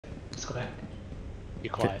Let's go back. Be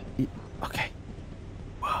quiet. Okay.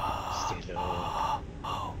 Stay low.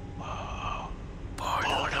 Whoa. For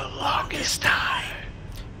the longest time.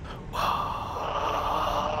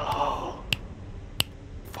 Whoa.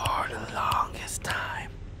 For the longest time.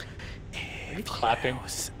 Are you clapping? No,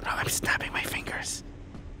 I'm snapping my fingers.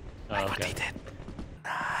 Like what they did.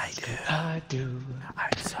 I do.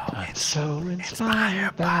 I'm so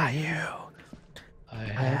inspired by you. I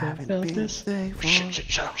haven't felt this thing for...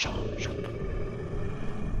 Shut up.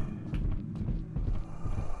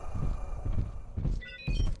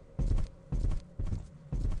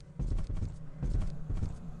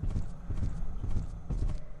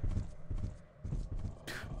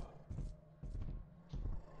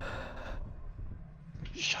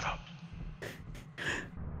 Shut up.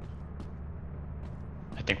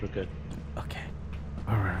 I think we're good. Okay.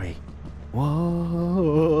 Where are we?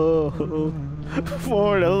 Whoa.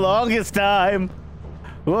 For the longest time.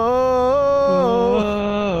 Whoa.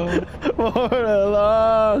 For the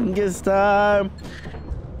longest time.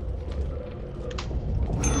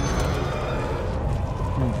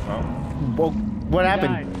 Whoa. What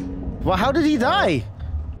happened? Well, how did he die?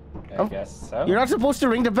 I guess so. You're not supposed to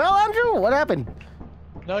ring the bell, Andrew? What happened?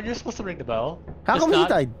 No, you're supposed to ring the bell. How come he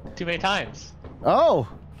died? Too many times. Oh.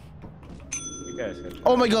 You guys can try.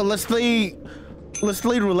 Oh my god, let's play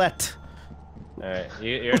roulette. Alright,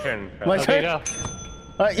 your turn. My Okay, turn? go.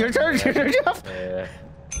 Alright, your turn, Jeff. Yeah.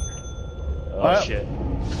 Oh, shit.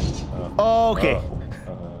 Oh, okay.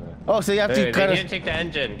 Oh, so you have to You kind need to take the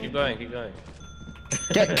engine. Keep going.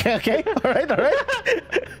 Okay. Alright.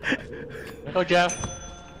 Go, Jeff.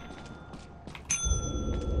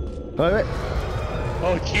 Wait.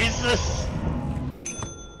 Oh, Jesus.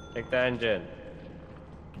 Take the engine.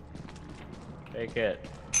 Take it.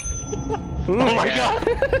 Oh my god.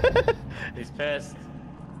 He's pissed.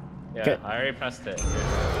 Yeah, Okay. I already pressed it.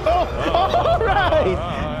 Alright!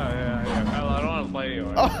 Yeah. I don't want to play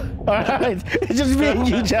anymore. Alright, it's just me and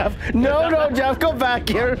you, Jeff. No, Jeff, come back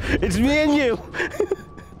here. It's me and you.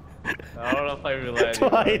 I don't want to play roulette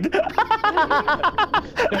anymore. Fine.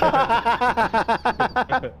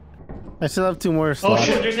 I still have 2 more slots. Oh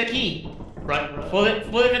shit, there's a key. Run. Full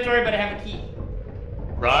inventory, but I have a key.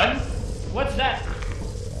 Run. What's that?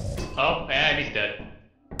 Oh, man, he's dead.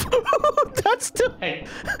 That's too... Hey.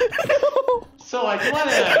 No. So, I just want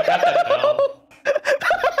to grab that bell.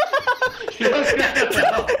 You want to grab that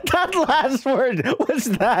bell? That last word was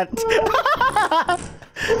that.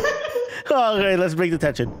 Okay, let's break the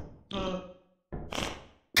tension. Let's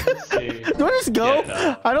see. Do I just go?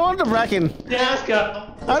 Yeah, I don't want the bracken. Yeah, let's go.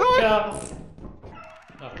 I don't Go.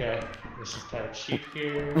 Okay, let's just have a sheep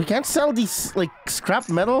here. We can't sell these, like, scrap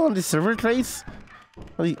metal on the server trays?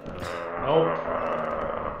 Nope.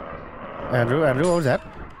 Andrew, what was that?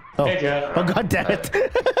 Oh, Hey, Jeff. oh god damn it.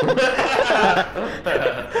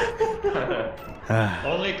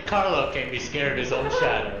 Only Carlo can be scared of his own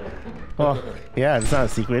shadow. Oh, yeah, it's not a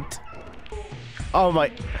secret. Oh my...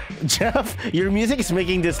 Jeff, your music is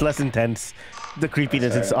making this less intense. The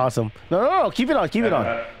creepiness, it's awesome. No, keep it on, keep it on.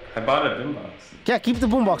 I bought a boombox. Yeah, keep the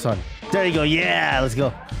boombox on. There you go, yeah, let's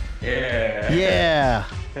go. Yeah. Yeah.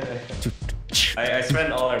 I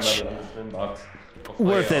spent all our money on this boombox.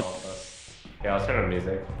 Worth it. Yeah, I'll turn on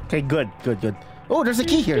music. Okay, good. Oh, there's a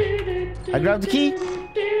key here. I grabbed the key.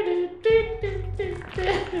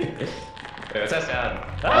 Wait, what's that sound?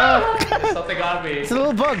 Ah! There's something on me. It's a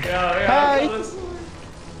little bug. Yeah, Hi. close.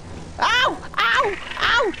 Ow!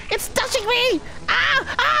 It's touching me! I'm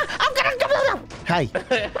gonna go. Hi.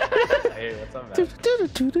 Hey, what's up, man?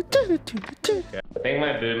 I think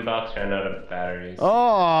my boombox ran out of batteries. Oh,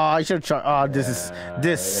 I should try. Oh, this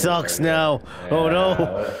sucks now. Oh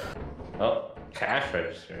no. Oh, cash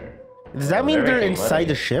register. Does that mean they're inside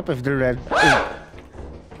the ship if they're red?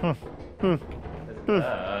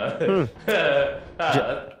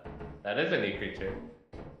 That is a new creature.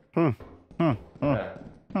 Where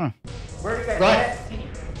did you guys Right. get?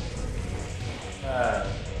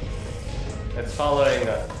 It's following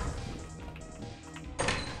us.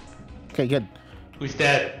 Okay, good. Who's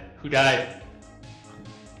dead? Who died?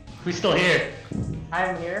 Who's still here?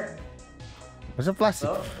 I'm here. Where's the plastic?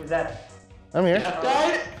 So, who's that? I'm here. Jeff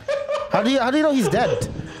died? How do you know he's dead?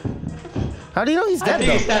 How do you know he's I dead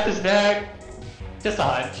think he though? snapped his neck. Just a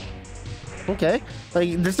hunch. Okay.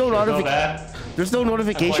 Like there's no notification. There's no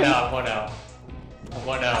notification. I'm one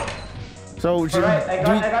out. So should, Alright, I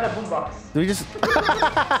got a boombox. do we just?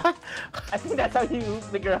 I think that's how you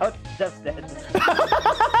figure out Jeff's dead.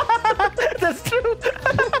 That's true.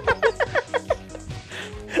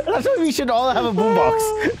 That's why we should all have a boombox.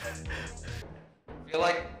 I feel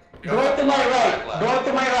like Go to my right. Go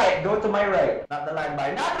to my right. Go to my right. Not the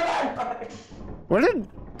landmine. Not the landmine. Where did?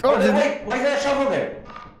 Oh, wait. Why is there a shovel there?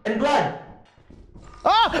 And blood.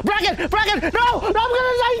 Oh, Bracken! Bracken! No! No, I'm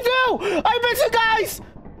gonna die too! I miss you guys!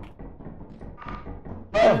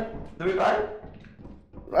 Do we run?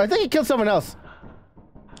 I think he killed someone else.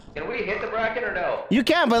 Can we hit the bracket or no? You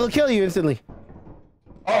can, but it'll kill you instantly.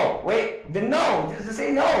 Oh, wait. Then no. Just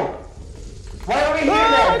say no. Why are we here Oh,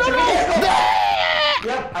 then? no, Should we no. just go back?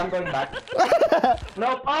 Yep, I'm going back.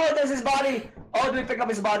 No. Oh, there's his body. Oh, do we pick up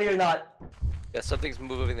his body or not? Yeah, something's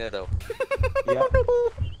moving there though. Yep.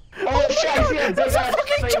 Oh shit, I see a big ass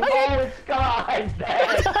thing. Oh, it's God.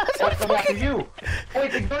 What's coming after you? Oh,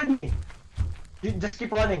 it's ignored me. You just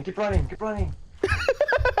keep running, keep running, keep running.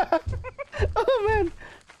 Oh man.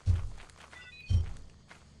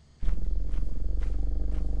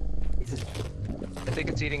 I think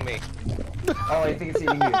it's eating me. Oh, I think it's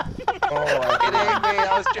eating you. Oh, It ate me.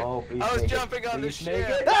 I was please jumping on the Please make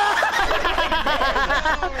ship. it.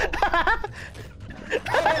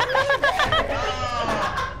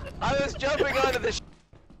 I was jumping onto the ship.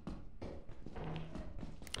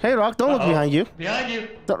 Hey Rock, don't look behind you. Behind you.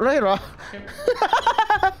 Hey Rock.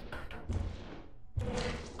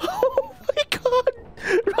 Oh my god!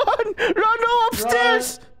 Run! Run! No,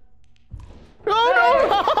 upstairs! No, no,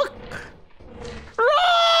 Rock!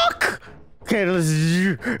 Rock! Okay,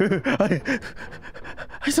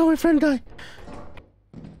 I saw my friend die.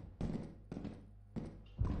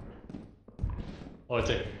 Oh, it's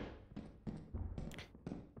it.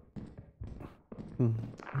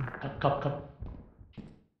 Come.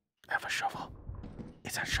 I have a shovel.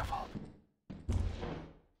 It's a shovel.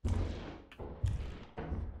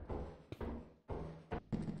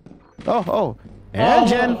 Oh. And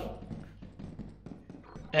Jen.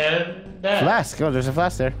 And that. Flask. Oh, there's a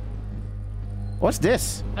flask there. What's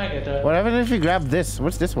this? I get that. What happens if you grab this?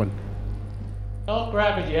 What's this one? Don't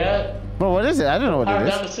grab it yet. Well, what is it? I don't know what Power it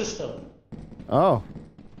down is. the system. Oh.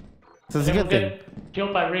 So it's a Then good we'll thing. get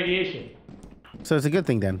killed by radiation. So it's a good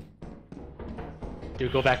thing then. Do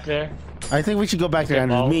we go back there? I think we should go back there, Okay,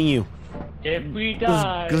 Andrew. well, Me and you. If we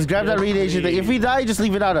die, Let's grab that just radiation thing. If we leave. die, just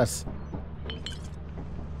leave it on us.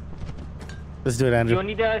 Let's do it, You Andrew. don't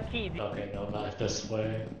need a key. Okay, no, not this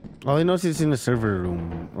way. All he knows is in the server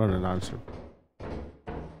room. Or the non-server.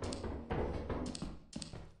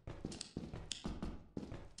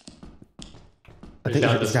 I think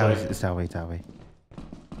it's that way. It's that way. It's that way.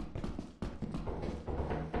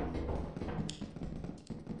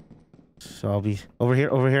 So I'll be over here,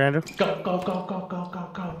 Andrew. Go.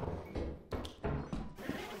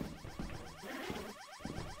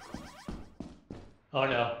 Oh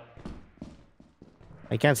no.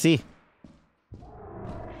 I can't see.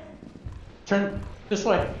 Turn this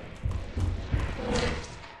way.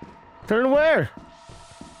 Turn where?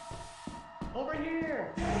 Over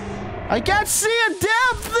here. I can't see a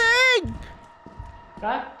damn thing!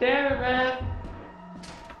 God damn it, man.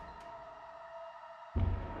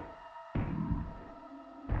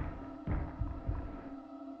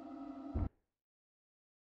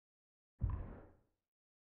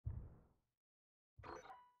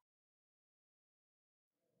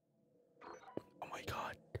 Oh my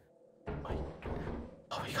god.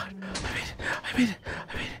 Oh my god. I made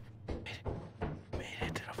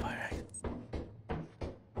it to the fire exit.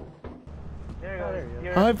 There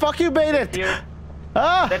you go. I fucking made it! Here.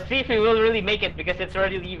 Ah! Let's see if we will really make it because it's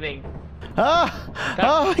already leaving. Ah!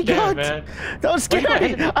 Oh my damn, god! man. That was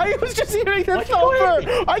scary! I was just hearing the Why'd you go thumper!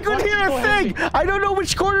 ahead? I couldn't Why'd hear you a go ahead? thing! I don't know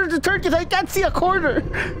which corner to turn because I can't see a corner!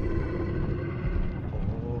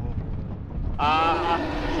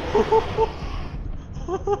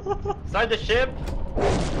 Start the ship.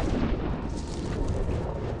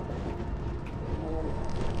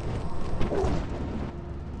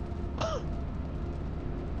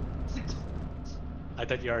 I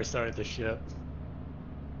thought you already started the ship.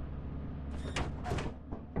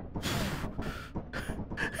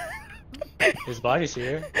 His body's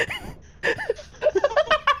here.